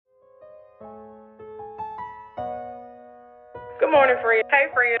Good morning, friend. Hey,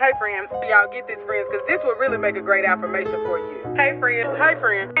 friend. Hey, friend. Y'all get this, friends, because this will really make a great affirmation for you. Hey, friend. Hey,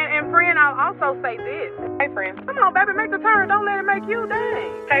 friend. And friend, I'll also say this. Hey, friend. Come on, baby, make the turn. Don't let it make you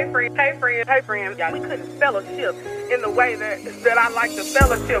dang. Hey, friend. Hey, friend. Hey, friend. Y'all, we couldn't fellowship in the way that I like to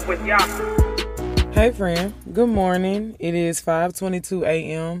fellowship with y'all. Hey, friend. Good morning. It is 5:22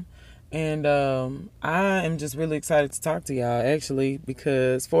 a.m. And I am just really excited to talk to y'all, actually,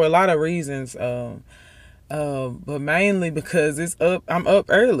 because for a lot of reasons. But mainly because I'm up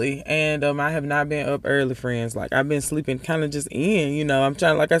early, and I have not been up early, friends. Like, I've been sleeping kind of just in, I'm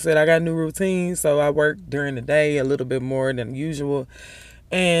trying, like I said, I got new routines, so I work during the day a little bit more than usual.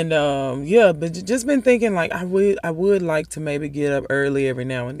 And but just been thinking, like, I would like to maybe get up early every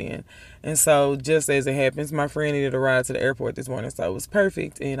now and then. And so just as it happens, my friend needed a ride to the airport this morning, so it was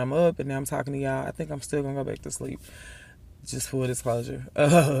perfect. And I'm up, and now I'm talking to y'all. I think I'm still gonna go back to sleep. Just full disclosure.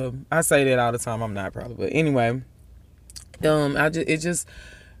 I say that all the time. I'm not probably, but anyway, it just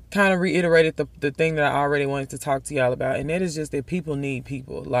kind of reiterated the thing that I already wanted to talk to y'all about, and that is just that people need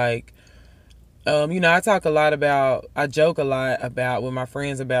people. Like, I joke a lot about with my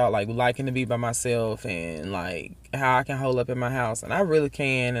friends about, like, liking to be by myself and, like, how I can hold up in my house, and I really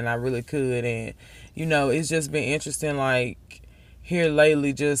can, and I really could, and it's just been interesting, like, here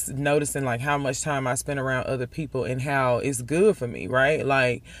lately, just noticing, like, how much time I spend around other people and how it's good for me, right?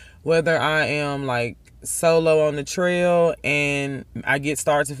 Like, whether I am, like, solo on the trail and I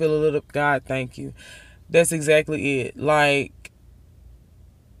start to feel a little, God, thank you. That's exactly it. Like,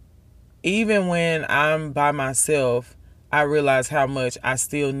 even when I'm by myself, I realize how much I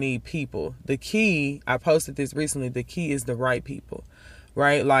still need people. The key, I posted this recently, the key is the right people.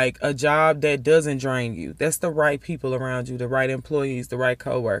 Right? Like, a job that doesn't drain you. That's the right people around you, the right employees, the right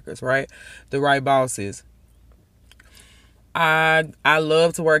coworkers, right? The right bosses. I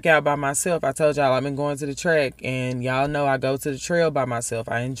love to work out by myself. I told y'all I've been going to the track, and y'all know I go to the trail by myself.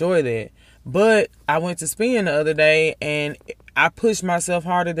 I enjoy that. But I went to spin the other day, and I pushed myself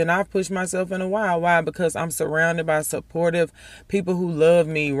harder than I've pushed myself in a while. Why? Because I'm surrounded by supportive people who love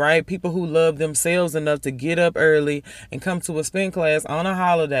me, right? People who love themselves enough to get up early and come to a spin class on a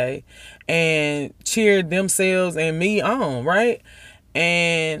holiday and cheer themselves and me on, right?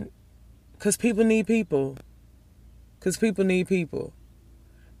 And because people need people. Because people need people.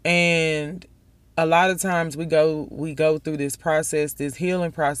 And a lot of times we go through this process, this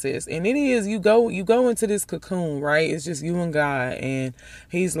healing process, and it is you go into this cocoon, right? It's just you and God, and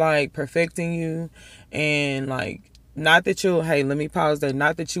He's, like, perfecting you, and, like, not that let me pause there,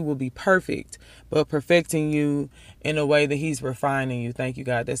 not that you will be perfect, but perfecting you in a way that He's refining you. Thank you,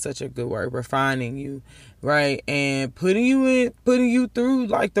 God. That's such a good word, refining you, right? And putting you through,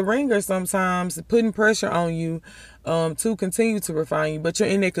 like, the ringer sometimes, putting pressure on you to continue to refine you. But you're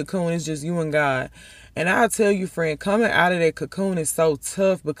in that cocoon. It's just you and God. And I'll tell you, friend, coming out of that cocoon is so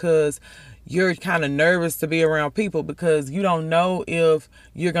tough because you're kind of nervous to be around people because you don't know if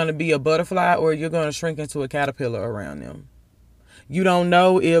you're going to be a butterfly or you're going to shrink into a caterpillar around them. You don't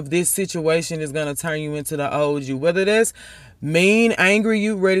know if this situation is going to turn you into the old you, whether that's mean, angry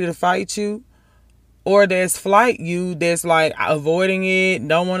you, ready to fight you, or there's flight you that's, like, avoiding it,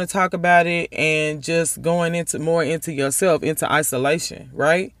 don't want to talk about it, and just going into yourself, into isolation,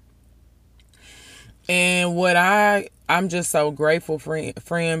 right? And I'm just so grateful,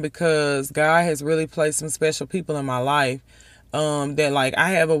 friend, because God has really placed some special people in my life. That, like, I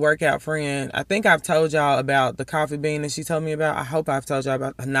have a workout friend. I think I've told y'all about the coffee bean that she told me about. I hope I've told y'all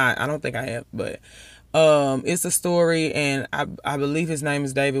about. Not, I don't think I have, but it's a story, and I believe his name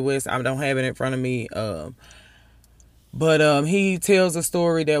is David West. I don't have it in front of me. But he tells a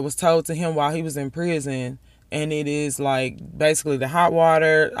story that was told to him while he was in prison, and it is, like, basically the hot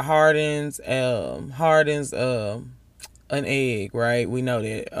water hardens an egg, right? We know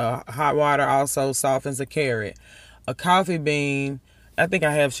that. Hot water also softens a carrot. A coffee bean, I think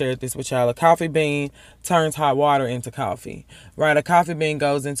I have shared this with y'all. A coffee bean turns hot water into coffee, right? A coffee bean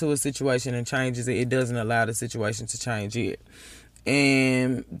goes into a situation and changes it. It doesn't allow the situation to change it.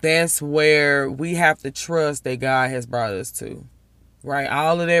 And that's where we have to trust that God has brought us to, right?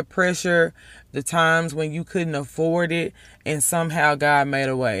 All of that pressure, the times when you couldn't afford it and somehow God made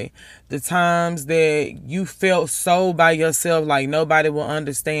a way. The times that you felt so by yourself, like nobody will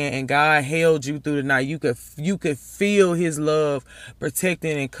understand, and God held you through the night. You could feel His love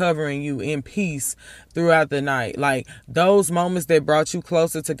protecting and covering you in peace throughout the night. Like, those moments that brought you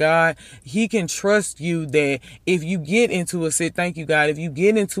closer to God, He can trust you that if you get into thank you, God, if you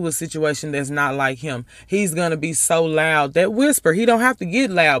get into a situation that's not like Him, He's going to be so loud. That whisper, He don't have to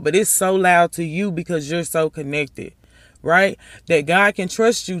get loud, but it's so loud to you because you're so connected, right? That God can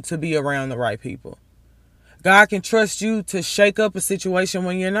trust you to be around the right people. God can trust you to shake up a situation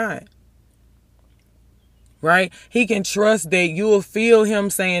when you're not. Right? He can trust that you will feel him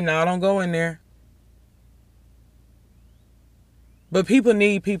saying, no, don't go in there. But people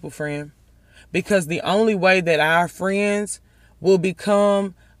need people, friend. Because the only way that our friends will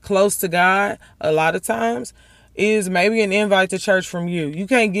become close to God a lot of times is maybe an invite to church from you. You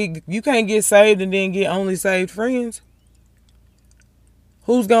can't get saved and then get only saved friends.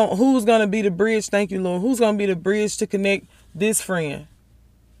 Who's gonna be the bridge? Thank you, Lord. Who's gonna be the bridge to connect this friend?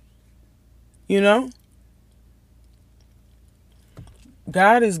 You know?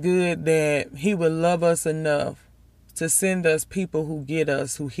 God is good that he would love us enough to send us people who get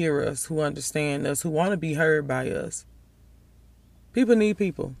us, who hear us, who understand us, who want to be heard by us. People need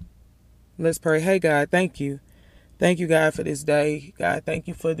people. Let's pray. Hey, God, thank you. Thank you, God, for this day. God, thank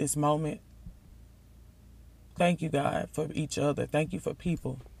you for this moment. Thank you, God, for each other. Thank you for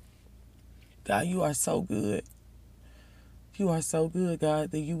people. God, you are so good. You are so good,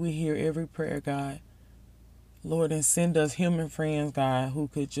 God, that you will hear every prayer, God. Lord, and send us human friends, God, who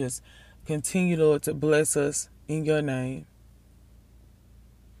could just continue, Lord, to bless us in your name.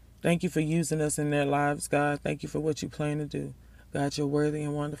 Thank you for using us in their lives, God. Thank you for what you plan to do. God, you're worthy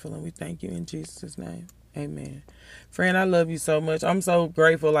and wonderful, and we thank you in Jesus' name. Amen. Friend, I love you so much. I'm so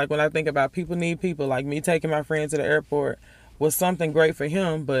grateful. Like when I think about people need people, like me taking my friend to the airport was something great for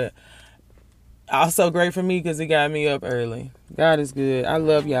him, but also great for me because he got me up early. God is good. I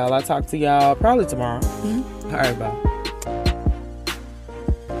love y'all. I'll talk to y'all probably tomorrow. All right, bye.